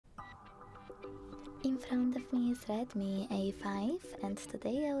front of me is Redmi A5, and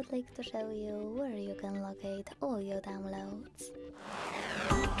today I would like to show you where you can locate all your downloads.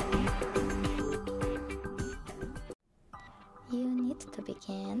 You need to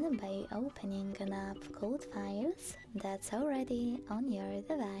begin by opening an app called Files that's already on your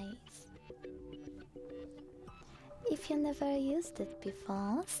device. If you never used it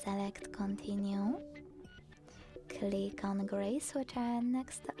before, select Continue. Click on grey switcher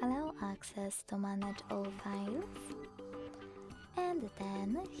next to Allow access to manage all files. And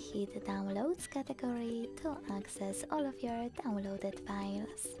then hit the Downloads category to access all of your downloaded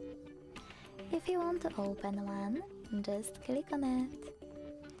files. If you want to open one, just click on it.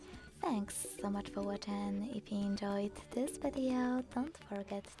 Thanks so much for watching. If you enjoyed this video, don't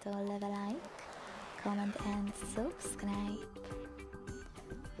forget to leave a like, comment and subscribe.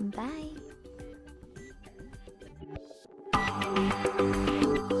 Bye!